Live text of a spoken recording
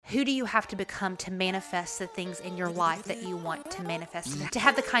Who do you have to become to manifest the things in your life that you want to manifest, to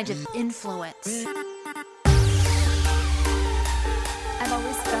have the kind of influence? I've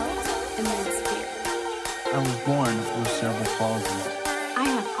always felt immense fear. I was born with cerebral palsy. I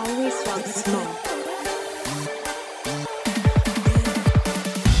have always felt small.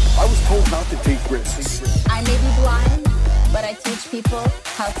 I was told not to take risks. I may be blind, but I teach people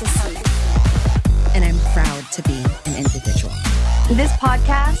how to see. And I'm proud to be an individual. This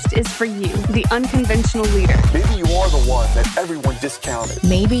podcast is for you, the unconventional leader. Maybe you are the one that everyone discounted.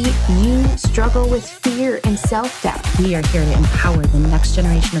 Maybe you struggle with fear and self-doubt. We are here to empower the next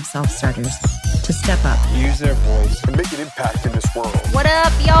generation of self-starters to step up, Use their voice. And make an impact in this world. What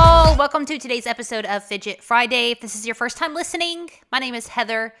up, y'all? Welcome to today's episode of Fidget Friday. If this is your first time listening, my name is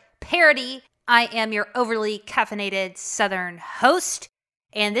Heather Parody. I am your overly caffeinated Southern host,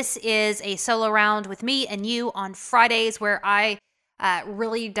 and this is a solo round with me and you on Fridays where I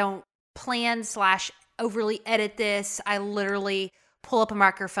really don't plan / overly edit this. I literally pull up a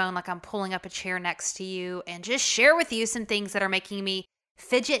microphone like I'm pulling up a chair next to you and just share with you some things that are making me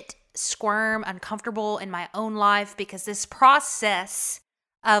fidget, squirm, uncomfortable in my own life, because this process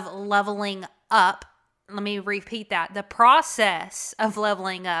of leveling up, let me repeat that, the process of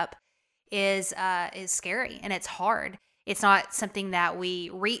leveling up is scary and it's hard. It's not something that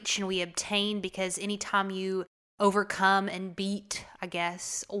we reach and we obtain, because anytime you overcome and beat, I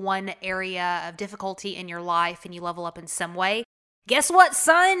guess, one area of difficulty in your life and you level up in some way, guess what,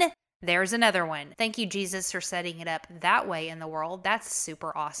 son? There's another one. Thank you, Jesus, for setting it up that way in the world. That's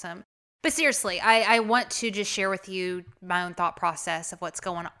super awesome. But seriously, I want to just share with you my own thought process of what's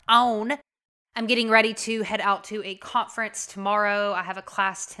going on. I'm getting ready to head out to a conference tomorrow. I have a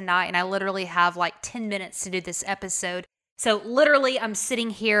class tonight, and I literally have like 10 minutes to do this episode. So literally, I'm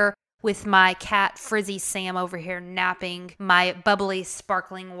sitting here with my cat, Frizzy Sam, over here napping, my bubbly,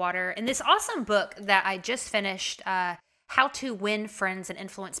 sparkling water, and this awesome book that I just finished, How to Win Friends and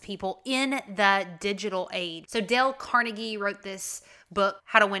Influence People in the Digital Age. So Dale Carnegie wrote this book,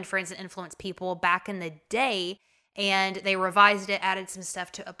 How to Win Friends and Influence People, back in the day, and they revised it, added some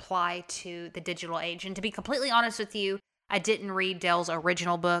stuff to apply to the digital age. And to be completely honest with you, I didn't read Dale's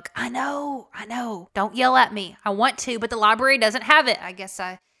original book. I know. Don't yell at me. I want to, but the library doesn't have it. I guess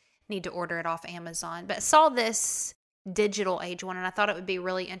I need to order it off Amazon. But I saw this digital age one, and I thought it would be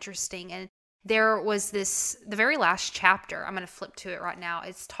really interesting. And there was the very last chapter, I'm going to flip to it right now.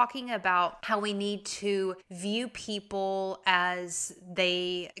 It's talking about how we need to view people as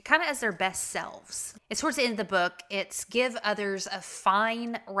their best selves. It's towards the end of the book. It's give others a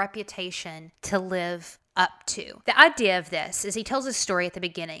fine reputation to live up to. The idea of this is he tells a story at the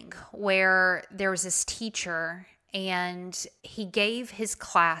beginning where there was this teacher and he gave his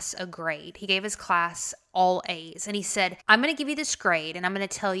class a grade. He gave his class all A's. And he said, I'm going to give you this grade and I'm going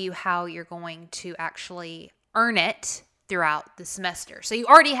to tell you how you're going to actually earn it throughout the semester. So you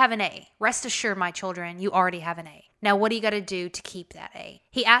already have an A. Rest assured, my children, you already have an A. Now, what do you got to do to keep that A?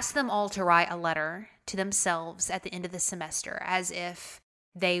 He asked them all to write a letter to themselves at the end of the semester, as if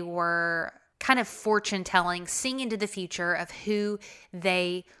they were kind of fortune telling, seeing into the future of who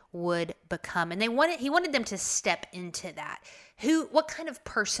they would become. And he wanted them to step into that. What kind of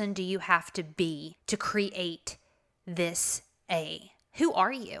person do you have to be to create this A? Who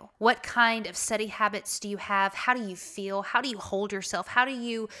are you? What kind of study habits do you have? How do you feel? How do you hold yourself? How do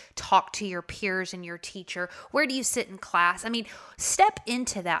you talk to your peers and your teacher? Where do you sit in class? I mean, step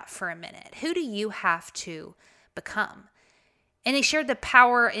into that for a minute. Who do you have to become? And they shared the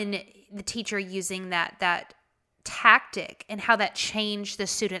power in the teacher using that tactic and how that changed the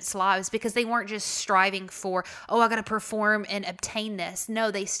students' lives, because they weren't just striving for, I got to perform and obtain this.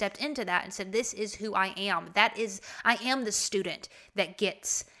 No, they stepped into that and said, this is who I am. I am the student that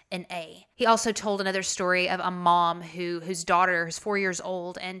gets an A. He also told another story of a mom whose daughter is 4 years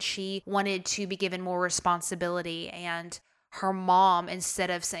old, and she wanted to be given more responsibility, and her mom, instead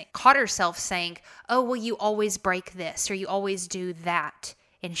of caught herself saying, you always break this or you always do that.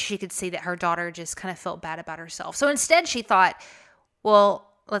 And she could see that her daughter just kind of felt bad about herself. So instead she thought,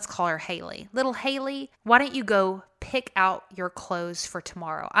 let's call her Haley. Little Haley, why don't you go pick out your clothes for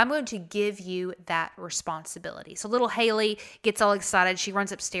tomorrow? I'm going to give you that responsibility. So little Haley gets all excited. She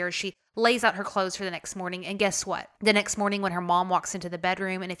runs upstairs. She lays out her clothes for the next morning. And guess what? The next morning when her mom walks into the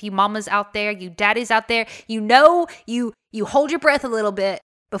bedroom, and if you mamas out there, you daddies out there, you hold your breath a little bit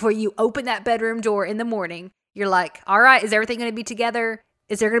before you open that bedroom door in the morning. You're like, all right, is everything going to be together?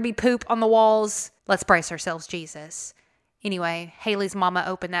 Is there going to be poop on the walls? Let's brace ourselves, Jesus. Anyway, Haley's mama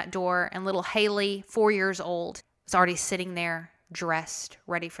opened that door, and little Haley, 4 years old, was already sitting there dressed,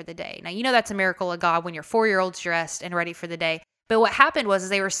 ready for the day. Now, you know that's a miracle of God when your 4-year-old's dressed and ready for the day. But what happened was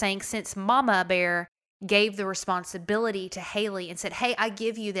they were saying, since Mama Bear gave the responsibility to Haley and said, hey, I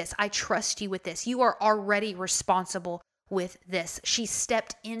give you this. I trust you with this. You are already responsible with this. She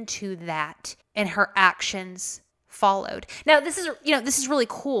stepped into that and her actions followed. Now, this is really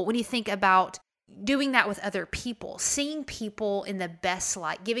cool when you think about doing that with other people, seeing people in the best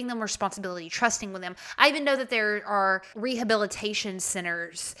light, giving them responsibility, trusting with them. I even know that there are rehabilitation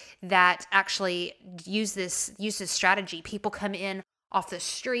centers that actually use this strategy. People come in off the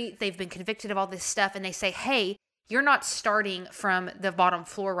street, they've been convicted of all this stuff, and they say, hey, you're not starting from the bottom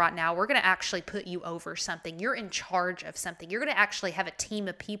floor right now. We're going to actually put you over something. You're in charge of something. You're going to actually have a team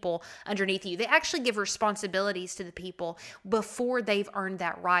of people underneath you. They actually give responsibilities to the people before they've earned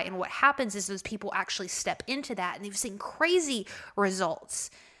that right. And what happens is those people actually step into that, and they've seen crazy results.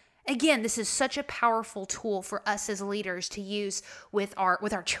 Again, this is such a powerful tool for us as leaders to use with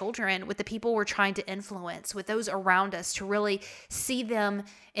our children, with the people we're trying to influence, with those around us, to really see them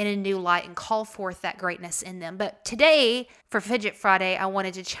in a new light and call forth that greatness in them. But today, for Fidget Friday, I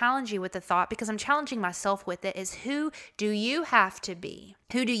wanted to challenge you with the thought, because I'm challenging myself with it, is who do you have to be?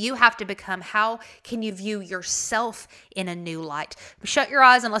 Who do you have to become? How can you view yourself in a new light? Shut your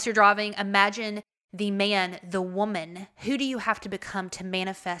eyes unless you're driving. Imagine the man, the woman. Who do you have to become to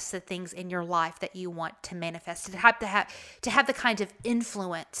manifest the things in your life that you want to manifest? To have the kind of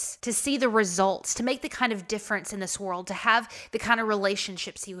influence, to see the results, to make the kind of difference in this world, to have the kind of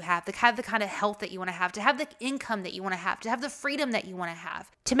relationships you have the kind of health that you want to have the income that you want to have the freedom that you want to have,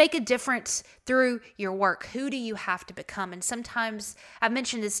 to make a difference through your work. Who do you have to become? And sometimes, I've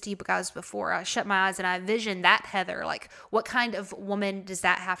mentioned this to you guys before, I shut my eyes and I vision that Heather. Like, what kind of woman does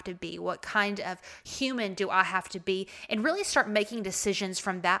that have to be? What kind of human do I have to be? And really start making decisions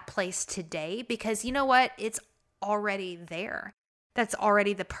from that place today, because you know what? It's already there. That's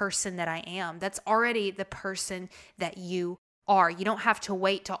already the person that I am. That's already the person that you are. You don't have to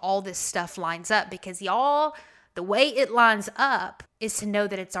wait till all this stuff lines up, because y'all, the way it lines up is to know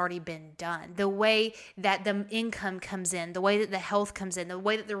that it's already been done. The way that the income comes in, the way that the health comes in, the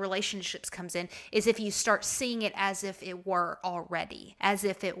way that the relationships comes in, is if you start seeing it as if it were already, as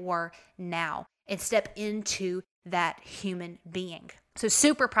if it were now, and step into that human being. So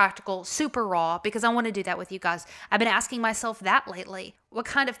super practical, super raw, because I want to do that with you guys. I've been asking myself that lately. What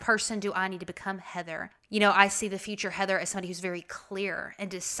kind of person do I need to become, Heather? You know, I see the future Heather as somebody who's very clear and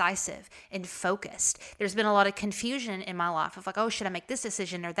decisive and focused. There's been a lot of confusion in my life of like, oh, should I make this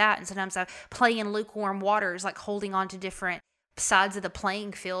decision or that? And sometimes I play in lukewarm waters, like holding on to different sides of the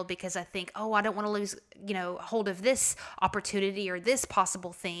playing field, because I think, oh, I don't want to lose, hold of this opportunity or this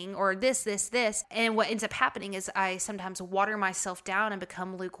possible thing or this. And what ends up happening is I sometimes water myself down and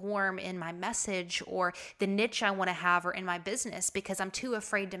become lukewarm in my message or the niche I want to have or in my business, because I'm too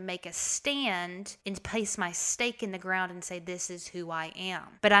afraid to make a stand and place my stake in the ground and say, this is who I am.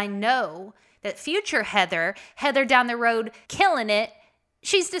 But I know that future Heather down the road, killing it,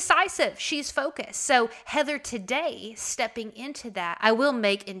 she's decisive. She's focused. So Heather today, stepping into that, I will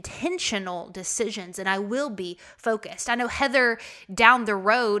make intentional decisions and I will be focused. I know Heather down the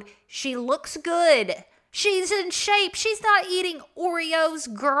road, she looks good. She's in shape. She's not eating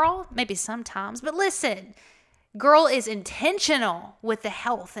Oreos, girl. Maybe sometimes, but listen, girl is intentional with the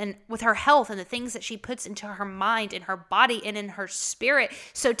health and with her health and the things that she puts into her mind and her body and in her spirit.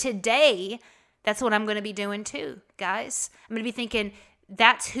 So today, that's what I'm going to be doing too, guys. I'm going to be thinking,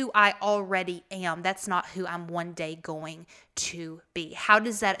 that's who I already am. That's not who I'm one day going to be. How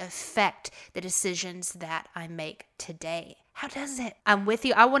does that affect the decisions that I make today? How does it? I'm with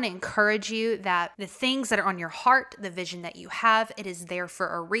you. I want to encourage you that the things that are on your heart, the vision that you have, it is there for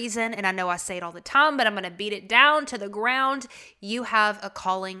a reason. And I know I say it all the time, but I'm going to beat it down to the ground. You have a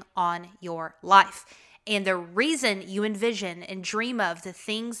calling on your life. And the reason you envision and dream of the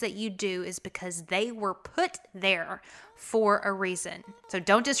things that you do is because they were put there for a reason. So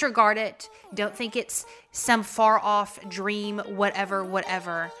don't disregard it. Don't think it's some far off dream,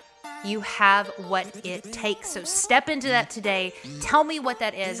 whatever. You have what it takes. So step into that today. Tell me what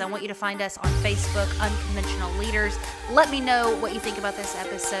that is. I want you to find us on Facebook, Unconventional Leaders. Let me know what you think about this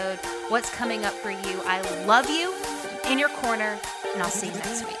episode, what's coming up for you. I love you, in your corner, and I'll see you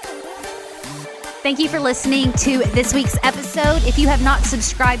next week. Thank you for listening to this week's episode. If you have not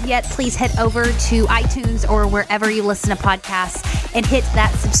subscribed yet, please head over to iTunes or wherever you listen to podcasts and hit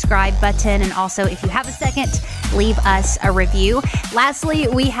that subscribe button. And also, if you have a second, leave us a review. Lastly,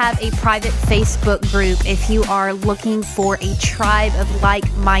 we have a private Facebook group if you are looking for a tribe of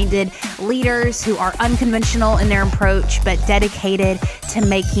like-minded leaders who are unconventional in their approach but dedicated to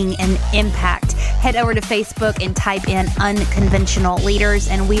making an impact. Head over to Facebook and type in Unconventional Leaders,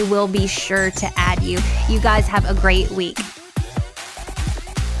 and we will be sure to add you. You guys have a great week.